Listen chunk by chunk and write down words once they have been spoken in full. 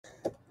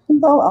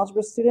Hello,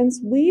 algebra students.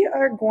 We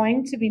are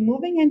going to be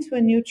moving into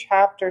a new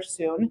chapter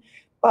soon,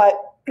 but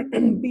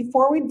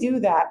before we do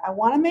that, I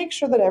want to make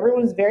sure that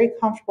everyone is very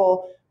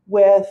comfortable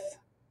with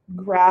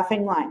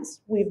graphing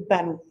lines. We've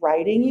been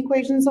writing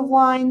equations of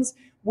lines.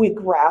 We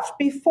graphed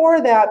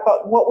before that,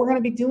 but what we're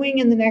going to be doing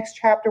in the next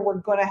chapter, we're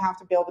going to have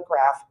to be able to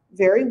graph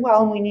very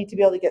well, and we need to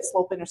be able to get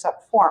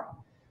slope-intercept form.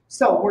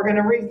 So we're going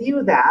to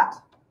review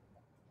that.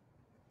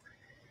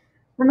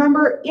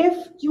 Remember,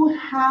 if you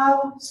have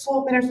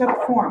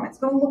slope-intercept form, it's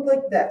going to look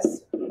like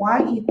this.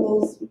 Y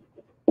equals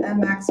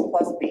mx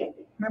plus b.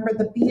 Remember,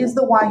 the b is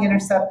the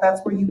y-intercept. That's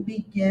where you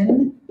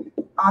begin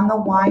on the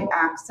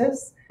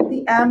y-axis.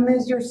 The m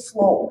is your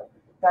slope.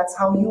 That's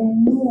how you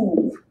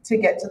move to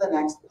get to the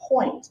next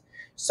point.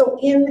 So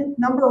in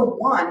number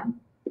 1,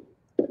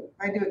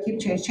 I do a keep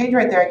change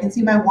right there. I can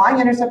see my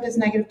y-intercept is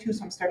 -2,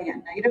 so I'm starting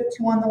at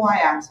 -2 on the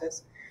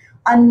y-axis.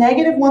 A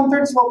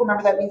 -1/3 slope,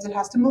 remember that means it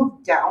has to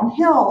move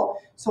downhill.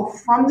 So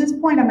from this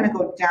point, I'm going to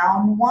go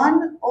down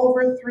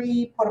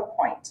 1/3, put a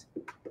point.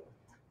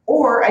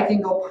 Or I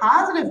can go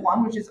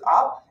 +1, which is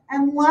up,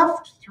 and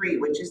left 3,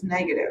 which is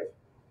negative.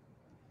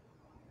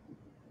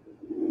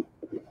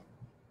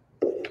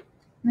 And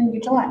then you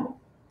get your line.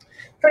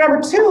 For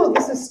number 2,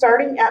 this is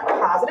starting at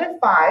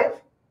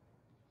 +5.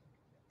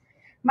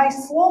 My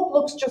slope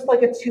looks just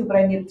like a 2, but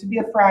I need it to be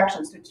a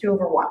fraction, so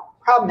 2/1.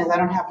 Problem is I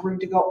don't have room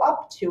to go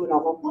up 2 and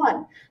over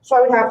 1. So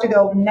I would have to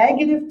go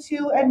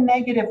 -2 and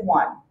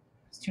 -1.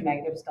 These two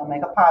negatives don't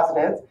make a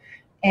positive.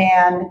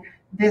 And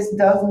this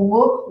does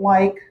look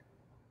like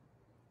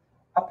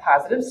a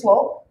positive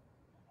slope.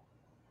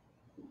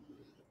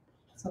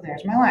 So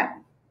there's my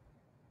line.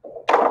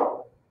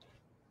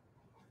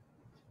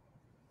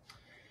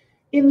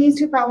 In these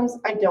two problems,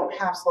 I don't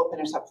have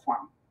slope-intercept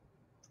form.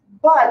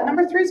 But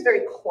number 3 is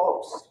very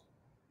close.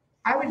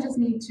 I would just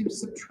need to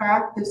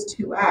subtract this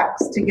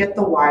 2x to get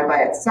the y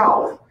by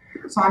itself.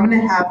 So I'm going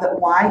to have that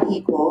y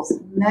equals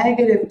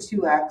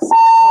 -2x plus,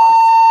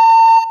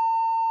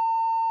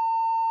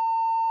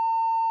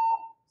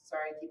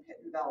 sorry, I keep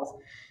hitting bells,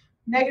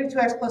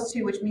 -2x plus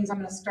 2, which means I'm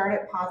going to start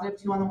at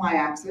 +2 on the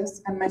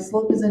y-axis, and my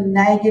slope is a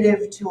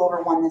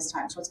 -2/1 this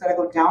time. So it's got to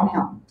go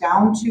downhill,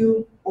 down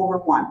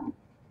 2/1.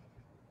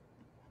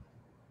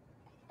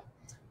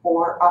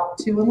 Or up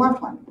 2 and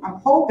left 1.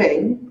 I'm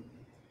hoping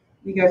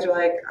you guys are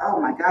like, oh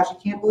my gosh, I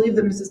can't believe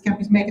that Mrs.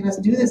 Kempy's making us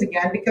do this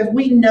again because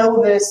we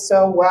know this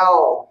so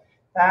well.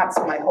 That's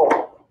my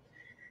hope.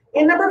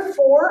 In number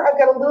 4, I've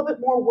got a little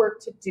bit more work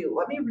to do.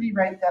 Let me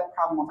rewrite that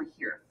problem over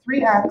here.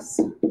 3x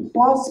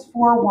plus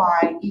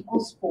 4y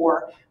equals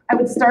 4. I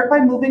would start by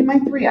moving my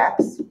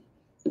 3x.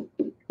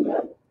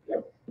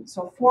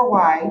 So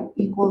 4y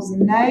equals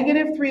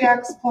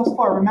 -3x plus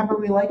 4. Remember,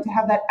 we like to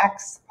have that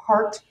x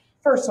part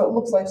first, so it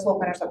looks like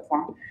slope-intercept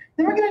form.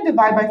 Then we're going to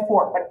divide by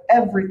 4, but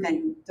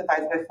everything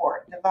divides by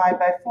 4. Divide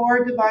by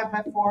 4, divide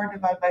by 4,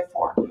 divide by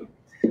 4.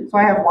 So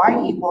I have y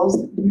equals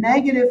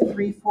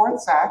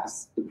 -3/4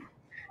 x, and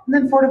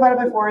then 4 divided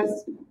by 4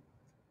 is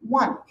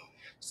 1.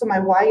 So my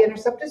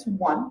y-intercept is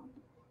 1,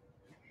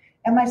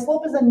 and my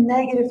slope is a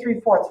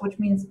 -3/4, which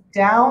means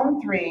down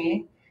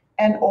 3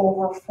 and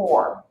over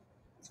 4.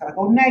 So I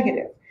go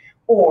negative,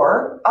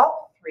 or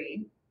up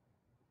 3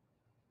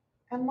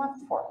 and left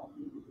 4.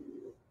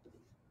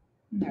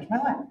 And there's my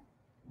line.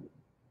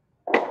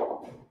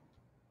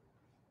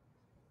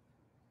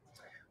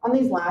 On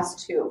these last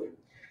two,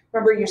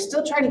 remember, you're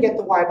still trying to get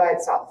the y by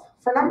itself.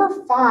 For number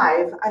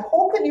 5, I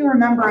hope that you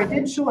remember I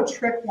did show a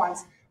trick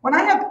once. When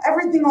I have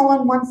everything all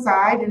on one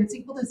side and it's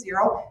equal to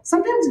 0,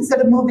 sometimes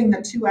instead of moving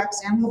the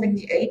 2x and moving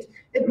the 8,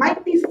 it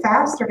might be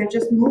faster to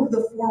just move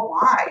the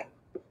 4y.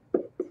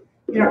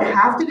 You don't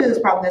have to do this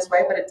problem this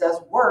way, but it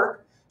does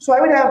work. So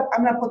I'm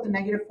going to put the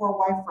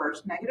 -4y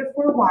first.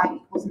 -4y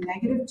equals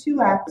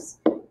 -2x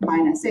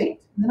minus 8.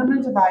 And then I'm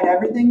going to divide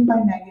everything by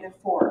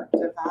 -4.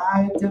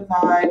 Divide,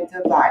 divide,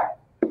 divide.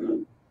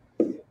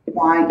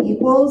 Y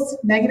equals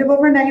negative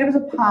over negative is a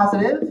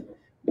positive,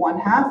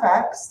 1/2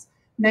 x.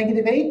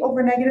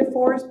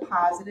 -8/-4 is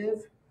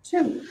positive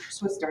 2.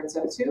 So it starts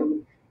at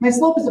 2. My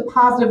slope is a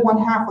positive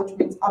 1/2, which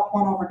means up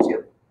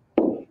 1/2.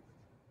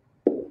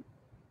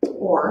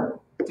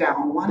 Or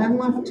down 1 and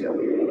left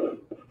 2.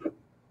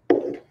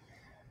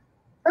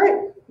 All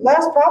right,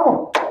 last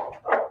problem.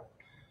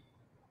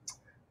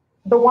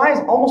 The y is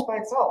almost by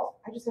itself.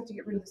 I just have to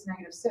get rid of this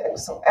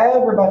 -6. So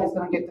everybody's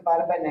going to get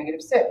divided by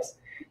 -6.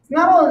 It's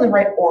not all in the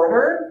right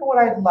order for what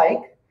I'd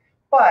like,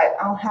 but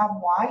I'll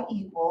have y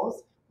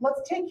equals,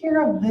 let's take care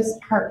of this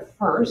part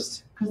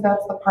first, because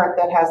that's the part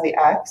that has the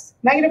x.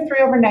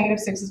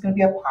 -3/-6 is going to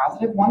be a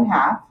positive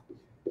 1/2.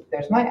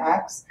 There's my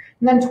x.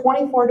 And then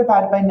 24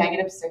 divided by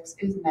 -6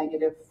 is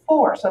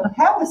 -4. So I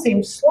have the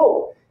same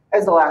slope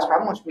as the last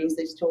problem, which means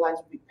these two lines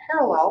will be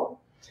parallel.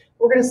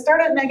 We're going to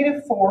start at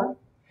 -4,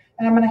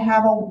 and I'm going to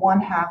have a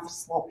 1/2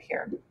 slope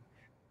here.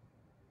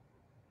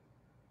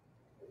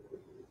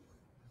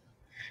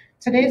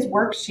 Today's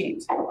worksheet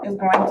is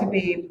going to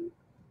be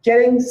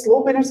getting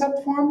slope-intercept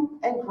form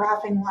and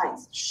graphing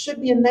lines.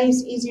 Should be a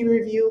nice, easy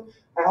review.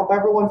 I hope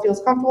everyone feels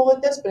comfortable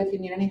with this, but if you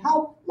need any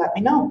help, let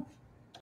me know.